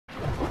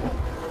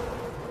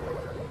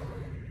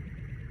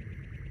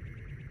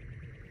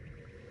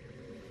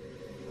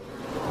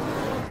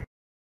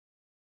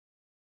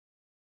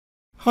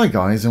Hi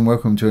guys, and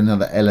welcome to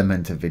another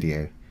Elementor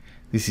video.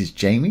 This is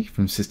Jamie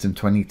from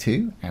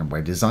System22 and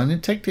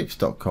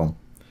webdesignandtechtips.com.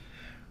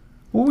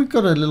 Well, we've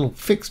got a little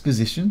fixed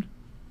position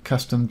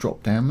custom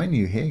drop down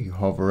menu here. You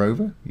hover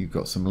over, you've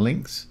got some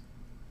links.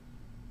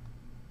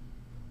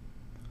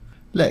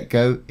 Let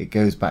go, it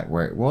goes back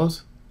where it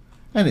was,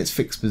 and it's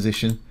fixed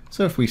position,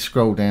 so if we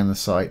scroll down the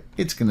site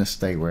it's going to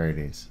stay where it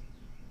is.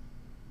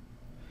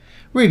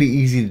 Really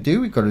easy to do.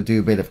 We've got to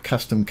do a bit of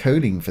custom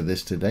coding for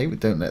this today, but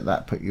don't let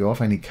that put you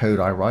off. Any code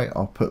I write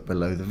I'll put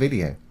below the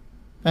video,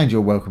 and you're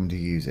welcome to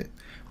use it.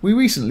 We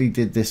recently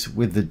did this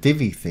with the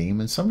Divi theme,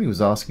 and somebody was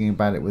asking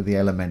about it with the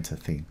Elementor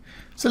theme.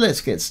 So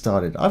let's get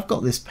started. I've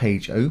got this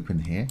page open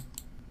here.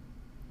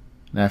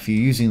 Now if you're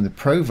using the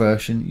Pro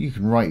version, you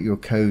can write your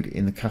code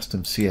in the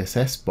custom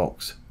CSS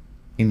box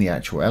in the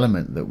actual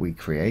element that we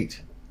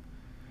create.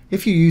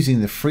 If you're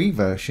using the free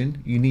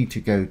version, you need to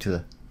go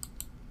to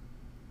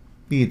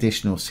the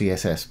additional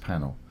CSS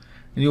panel,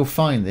 and you'll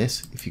find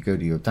this if you go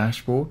to your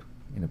dashboard,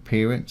 in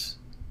Appearance,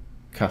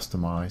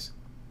 Customize.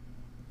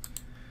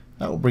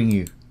 That will bring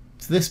you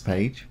to this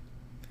page.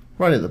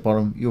 Right at the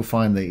bottom you'll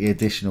find the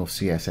additional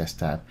CSS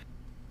tab.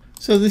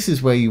 So this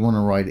is where you want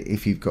to write it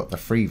if you've got the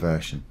free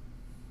version.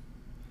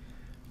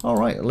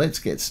 Alright, let's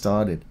get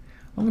started.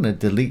 I'm going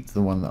to delete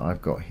the one that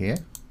I've got here.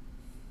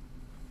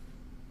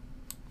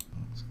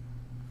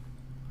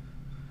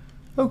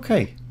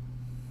 Okay.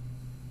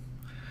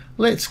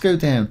 Let's go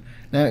down.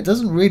 Now it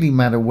doesn't really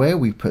matter where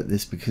we put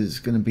this because it's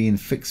going to be in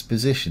fixed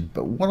position,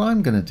 but what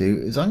I'm going to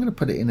do is I'm going to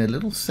put it in a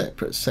little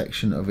separate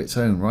section of its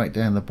own right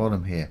down the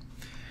bottom here.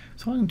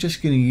 So I'm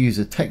just going to use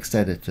a text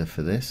editor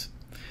for this,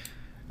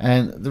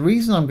 and the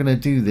reason I'm going to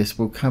do this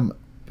will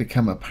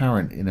become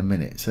apparent in a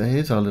minute. So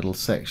here's our little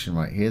section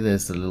right here.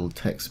 There's the little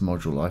text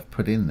module I've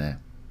put in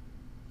there.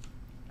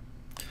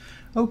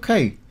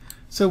 Okay,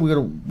 so we're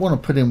going to want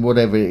to put in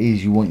whatever it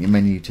is you want your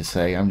menu to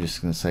say. I'm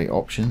just going to say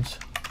options.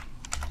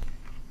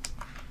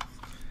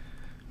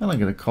 And I'm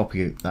going to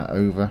copy that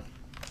over,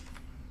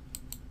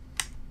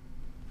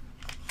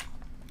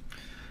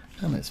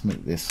 and let's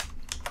make this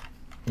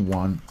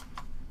one,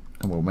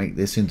 and we'll make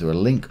this into a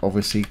link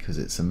obviously because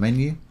it's a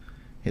menu.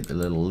 Hit the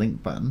little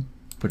link button,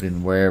 put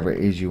in wherever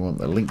it is you want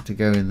the link to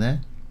go in there,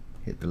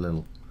 hit the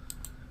little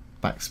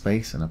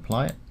backspace and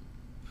apply it,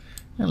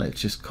 and let's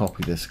just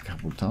copy this a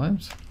couple of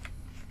times.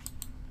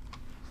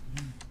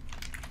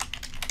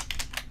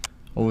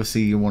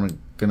 Obviously you're going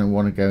to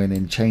want to go in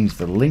and change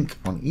the link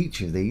on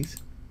each of these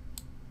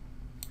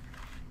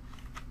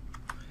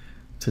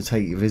to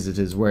take your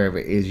visitors wherever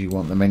it is you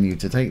want the menu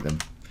to take them.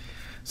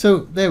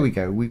 So there we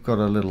go, we've got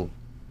a little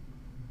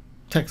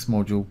text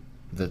module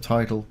with a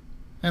title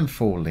and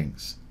 4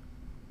 links.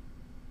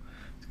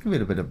 Let's give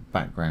it a bit of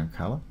background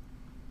color.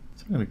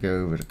 So I'm going to go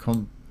over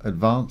to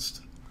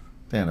Advanced,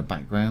 down to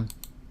Background,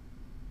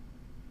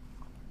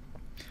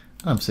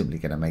 and I'm simply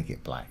going to make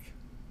it black.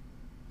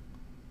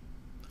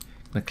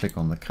 I'm going to click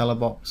on the color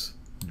box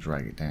and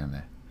drag it down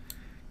there.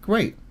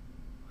 Great.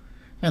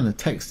 And the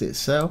text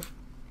itself,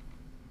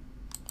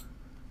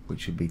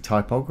 which should be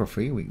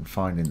typography, we can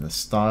find in the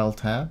Style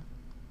tab.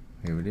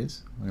 Here it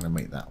is. I'm going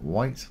to make that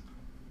white.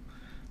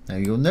 Now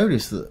you'll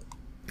notice that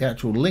the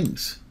actual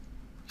links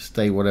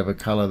stay whatever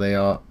color they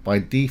are by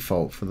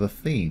default for the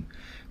theme,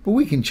 but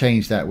we can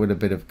change that with a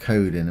bit of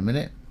code in a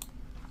minute.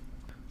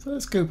 So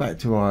let's go back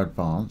to our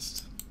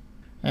advanced,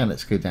 and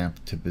let's go down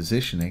to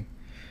positioning.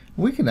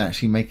 We can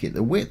actually make it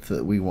the width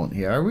that we want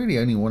here. I really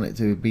only want it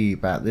to be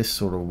about this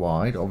sort of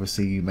wide.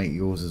 Obviously you make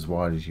yours as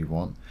wide as you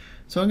want.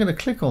 So I'm going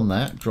to click on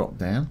that drop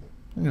down.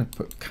 I'm going to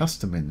put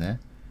custom in there.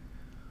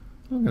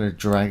 I'm going to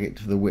drag it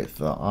to the width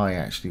that I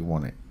actually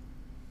want it.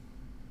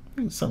 I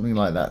think something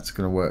like that's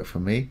going to work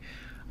for me.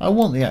 I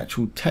want the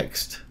actual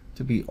text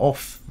to be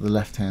off the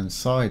left hand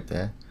side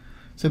there.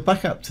 So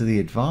back up to the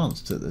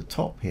advanced at the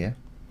top here,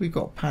 we've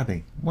got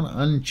padding. I want to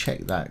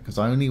uncheck that because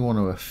I only want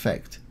to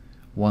affect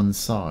one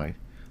side,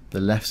 the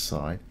left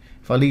side.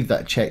 If I leave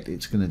that checked,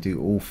 it's going to do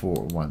all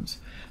 4 at once.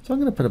 So I'm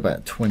going to put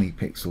about 20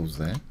 pixels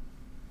there.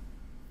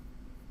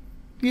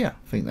 Yeah,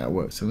 I think that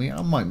works for me.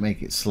 I might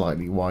make it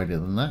slightly wider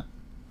than that.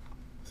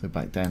 So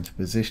back down to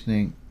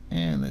positioning,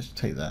 and let's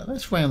take that.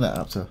 Let's round that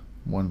up to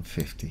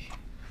 150.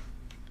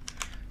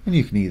 And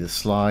you can either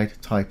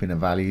slide, type in a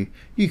value.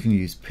 You can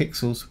use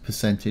pixels,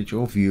 percentage,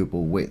 or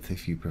viewable width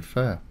if you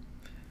prefer.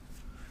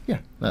 Yeah,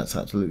 that's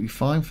absolutely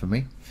fine for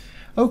me.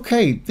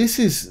 Okay, this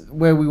is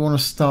where we want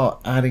to start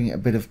adding a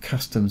bit of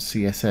custom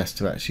CSS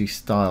to actually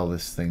style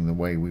this thing the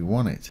way we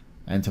want it,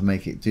 and to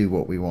make it do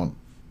what we want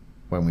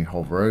when we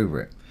hover over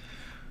it.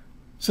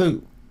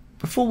 So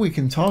before we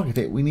can target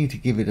it, we need to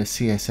give it a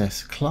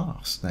CSS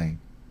class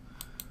name.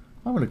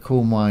 I'm going to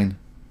call mine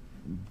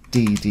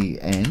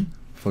DDN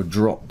for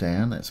drop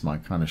down. That's my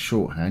kind of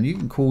shorthand. You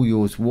can call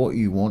yours what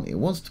you want. It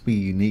wants to be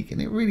unique,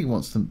 and it really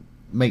wants to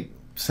make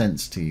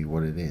sense to you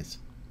what it is.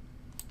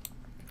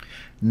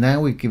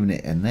 Now we've given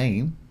it a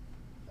name,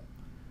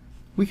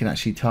 we can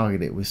actually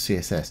target it with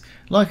CSS.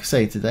 Like I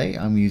say, today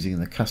I'm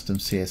using the custom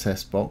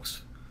CSS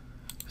box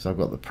because I've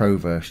got the Pro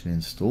version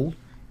installed.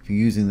 If you're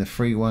using the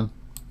free one,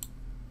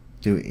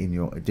 do it in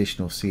your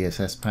additional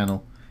CSS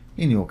panel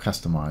in your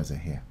customizer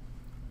here.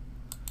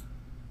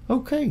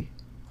 Okay,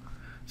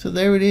 so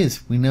there it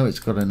is. We know it's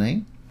got a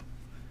name,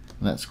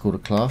 and that's called a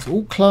class.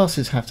 All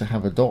classes have to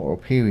have a dot or a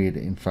period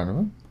in front of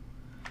them.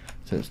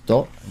 So it's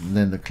dot and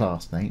then the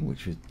class name,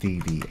 which is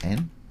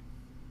DDN.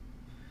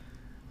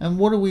 And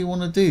what do we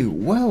want to do?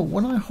 Well,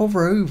 when I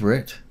hover over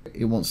it,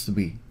 it wants to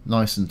be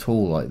nice and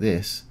tall like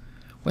this.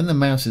 When the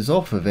mouse is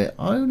off of it,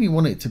 I only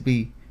want it to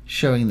be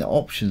showing the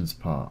options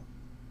part.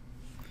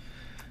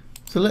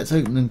 So let's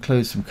open and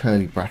close some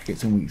curly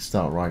brackets and we can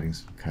start writing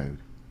some code.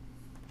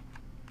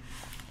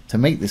 To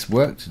make this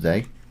work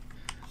today,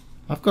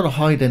 I've got to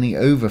hide any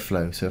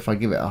overflow. So if I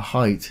give it a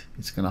height,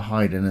 it's going to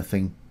hide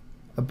anything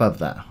above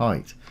that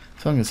height.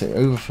 So I'm going to say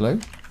overflow,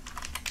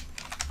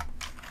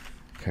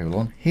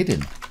 colon,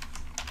 hidden.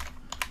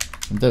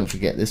 And don't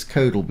forget, this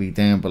code will be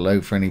down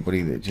below for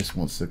anybody that just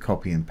wants to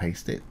copy and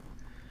paste it.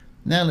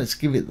 Now let's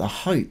give it the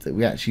height that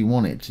we actually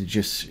want it to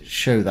just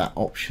show that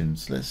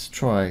options. Let's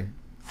try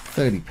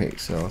 30 pixels.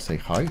 So I'll say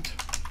height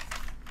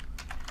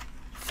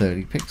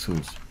 30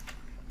 pixels.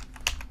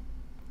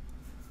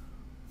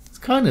 It's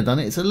kind of done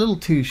it. It's a little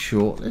too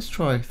short. Let's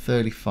try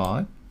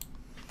 35.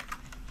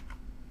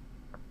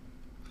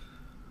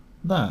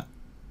 That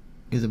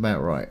is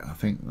about right. I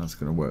think that's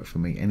going to work for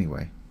me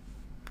anyway.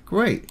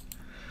 Great.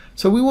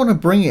 So we want to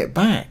bring it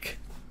back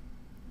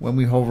when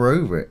we hover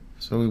over it.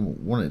 So we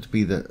want it to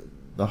be the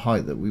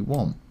height that we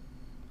want.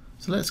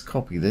 So let's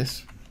copy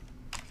this.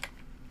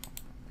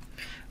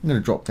 I'm going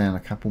to drop down a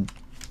couple.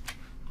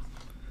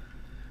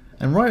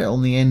 And right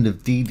on the end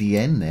of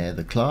DDN there,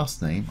 the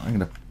class name, I'm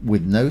going to,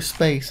 with no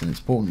space, and it's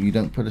important you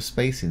don't put a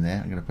space in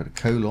there, I'm going to put a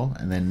colon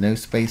and then no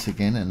space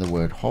again and the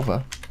word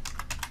hover.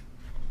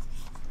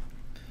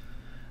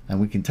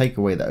 And we can take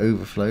away the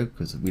overflow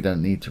because we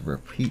don't need to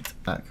repeat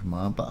that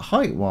command. But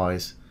height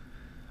wise,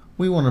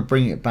 we want to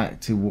bring it back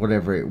to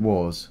whatever it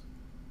was.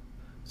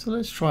 So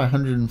let's try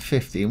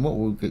 150, and what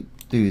we'll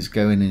do is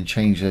go in and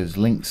change those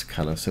links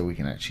color so we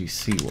can actually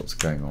see what's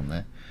going on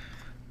there.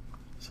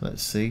 So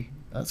let's see,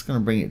 that's going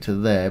to bring it to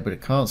there, but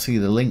it can't see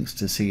the links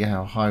to see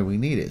how high we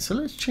need it. So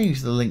let's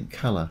change the link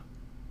color.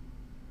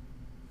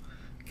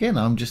 Again,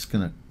 I'm just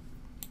going to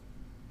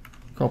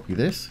copy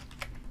this.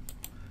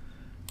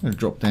 I'm going to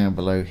drop down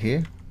below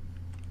here,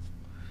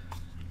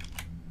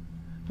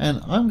 and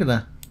I'm going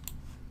to,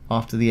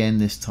 after the end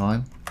this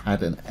time,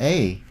 add an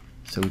A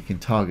so we can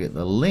target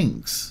the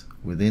links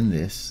within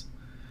this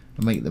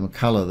and make them a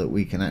color that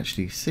we can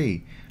actually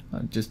see. I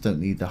just don't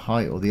need the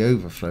height or the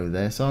overflow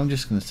there, so I'm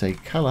just going to say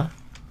color.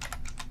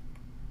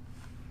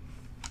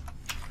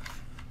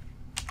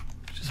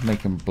 Just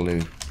make them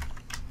blue.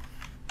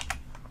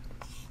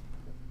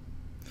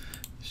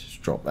 Let's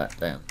just drop that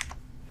down.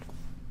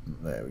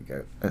 There we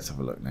go. Let's have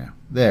a look now.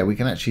 There, we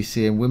can actually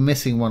see we're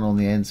missing one on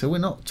the end, so we're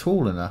not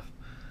tall enough.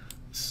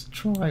 Let's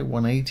try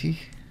 180.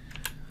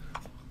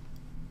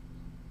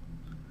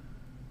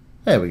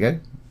 There we go.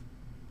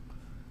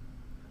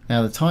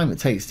 Now the time it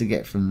takes to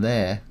get from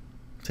there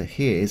to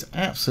here is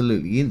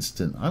absolutely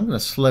instant. I'm going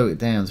to slow it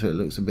down so it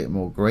looks a bit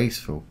more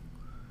graceful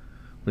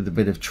with a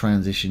bit of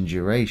transition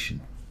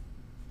duration.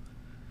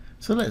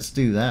 So let's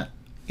do that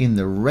in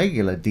the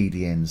regular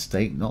DDN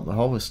state, not the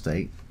hover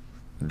state.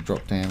 I'm going to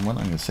drop down one.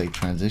 I'm going to say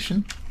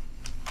transition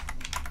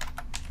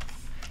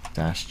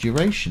dash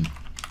duration.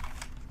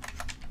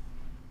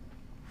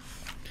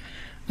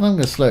 And I'm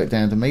going to slow it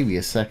down to maybe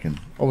a second.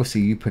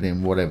 Obviously you put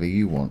in whatever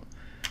you want.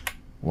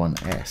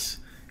 1s.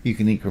 You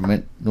can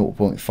increment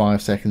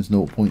 0.5 seconds,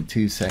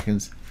 0.2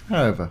 seconds,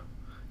 however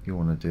you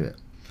want to do it.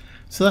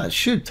 So that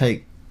should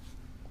take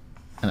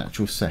an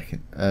actual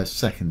second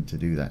to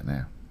do that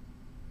now.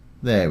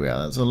 There we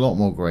are. That's a lot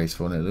more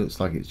graceful, and it looks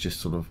like it's just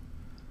sort of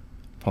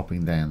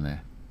popping down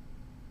there.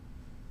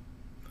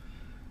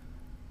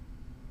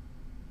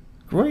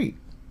 Great.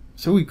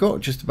 So we've got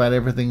just about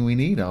everything we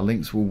need. Our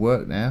links will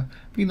work now.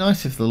 It'd be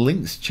nice if the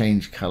links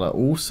change color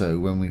also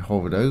when we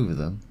hovered over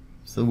them,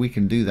 so we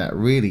can do that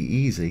really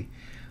easy.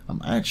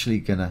 I'm actually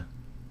gonna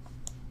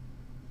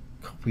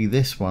copy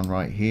this one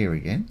right here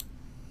again,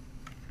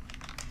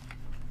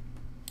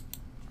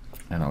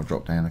 and I'll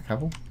drop down a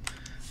couple,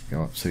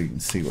 go up so you can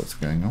see what's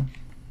going on.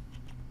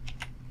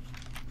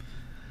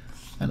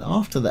 And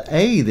after the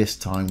A this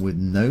time with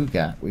no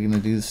gap, we're going to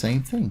do the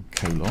same thing,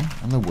 colon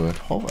and the word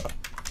hover.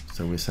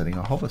 So we're setting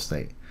a hover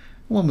state.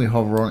 When we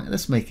hover on it,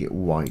 let's make it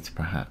white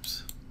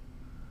perhaps.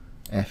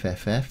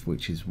 FFF,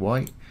 which is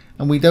white,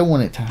 and we don't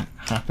want it to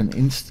happen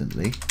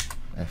instantly.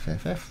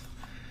 FFF.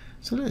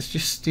 So let's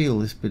just steal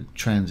this bit of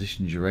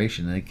transition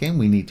duration, and again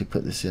we need to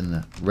put this in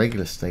the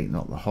regular state,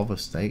 not the hover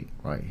state,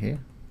 right here.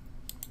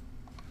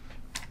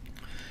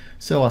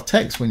 So our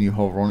text, when you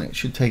hover on it,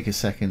 should take a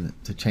second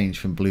to change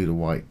from blue to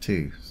white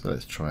too. So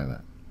let's try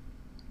that.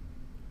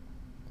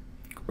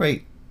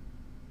 Great.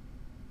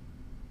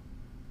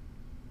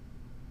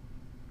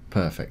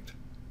 Perfect.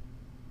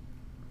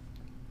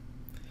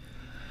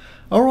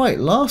 Alright,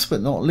 last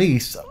but not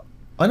least,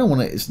 I don't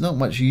want it, it's not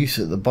much use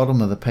at the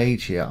bottom of the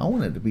page here. I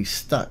want it to be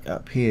stuck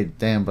up here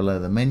down below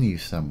the menu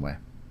somewhere.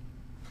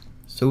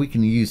 So we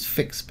can use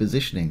fixed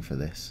positioning for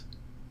this.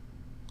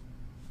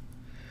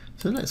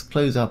 So let's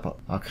close up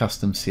our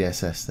custom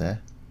CSS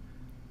there.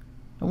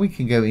 And we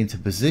can go into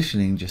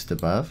positioning just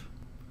above.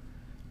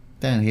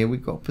 Down here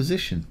we've got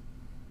position.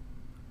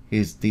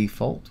 Here's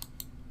default.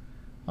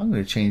 I'm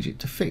going to change it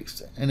to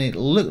fixed, and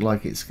it'll look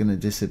like it's going to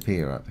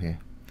disappear up here.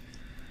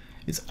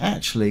 It's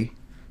actually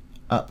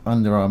up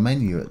under our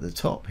menu at the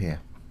top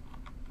here.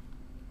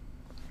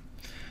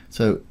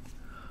 So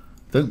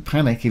don't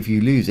panic if you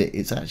lose it.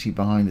 It's actually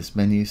behind this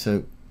menu.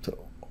 So I'm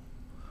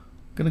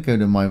going to go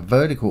to my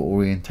vertical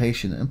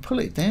orientation and pull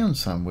it down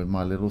some with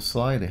my little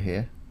slider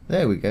here.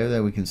 There we go.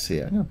 There we can see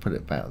it. I'm going to put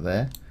it about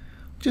there.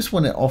 Just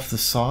want it off the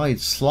side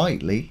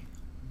slightly.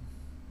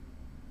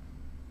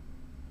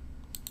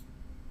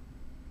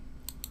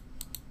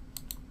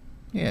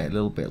 Yeah, a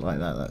little bit like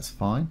that. That's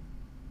fine.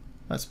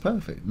 That's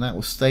perfect. And that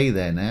will stay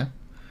there now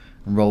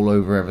and roll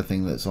over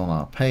everything that's on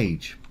our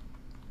page,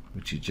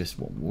 which is just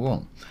what we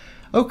want.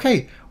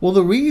 Okay, well,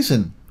 the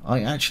reason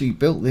I actually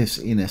built this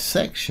in a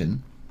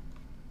section,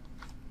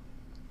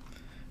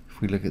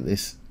 if we look at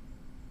this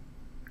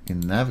in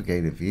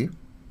Navigator view,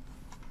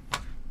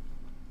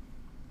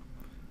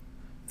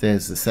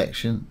 there's the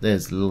section,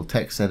 there's the little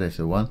text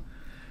editor one.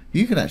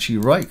 You can actually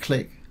right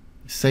click,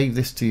 save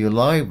this to your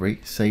library,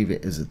 save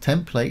it as a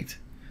template,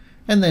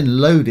 and then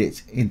load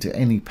it into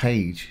any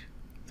page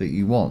that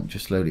you want.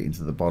 Just load it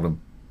into the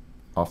bottom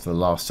after the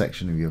last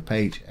section of your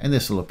page, and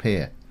this will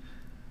appear.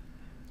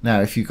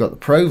 Now if you've got the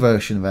Pro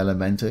version of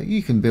Elementor,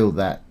 you can build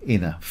that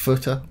in a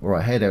footer or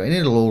a header, and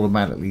it'll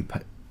automatically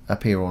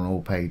appear on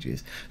all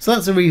pages. So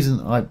that's the reason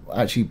I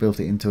actually built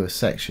it into a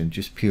section,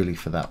 just purely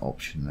for that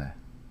option there.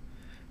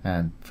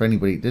 And for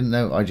anybody who didn't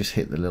know, I just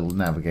hit the little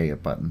navigator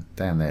button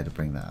down there to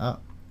bring that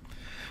up.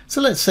 So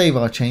let's save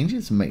our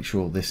changes and make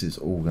sure this is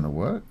all going to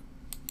work.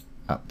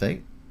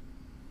 Update.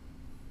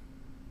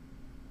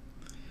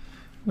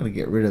 I'm going to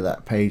get rid of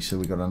that page so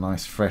we've got a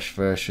nice fresh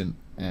version,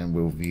 and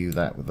we'll view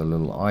that with a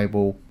little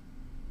eyeball.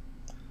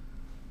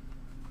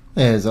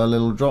 There's our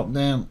little drop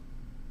down.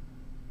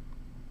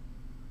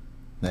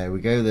 There we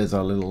go. There's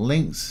our little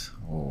links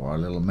or our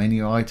little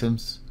menu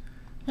items,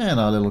 and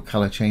our little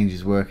color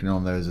changes working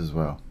on those as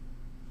well.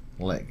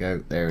 Let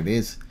go. There it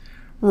is.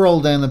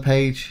 Roll down the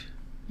page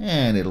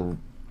and it'll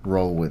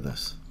roll with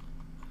us.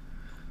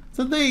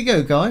 So there you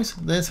go, guys.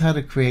 There's how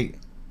to create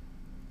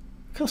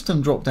a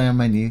custom drop down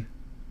menu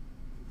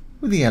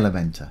with the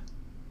Elementor.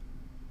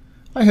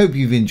 I hope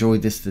you've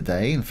enjoyed this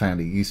today and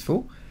found it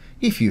useful.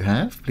 If you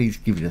have, please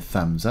give it a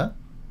thumbs up,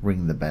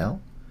 ring the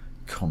bell,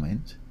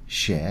 comment,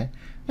 share,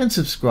 and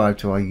subscribe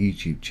to our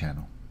YouTube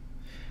channel.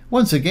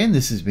 Once again,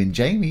 this has been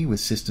Jamie with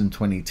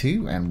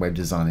System22 and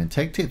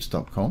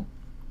webdesignandtechtips.com.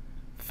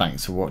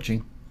 Thanks for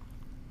watching.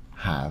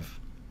 Have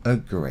a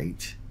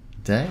great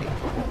day.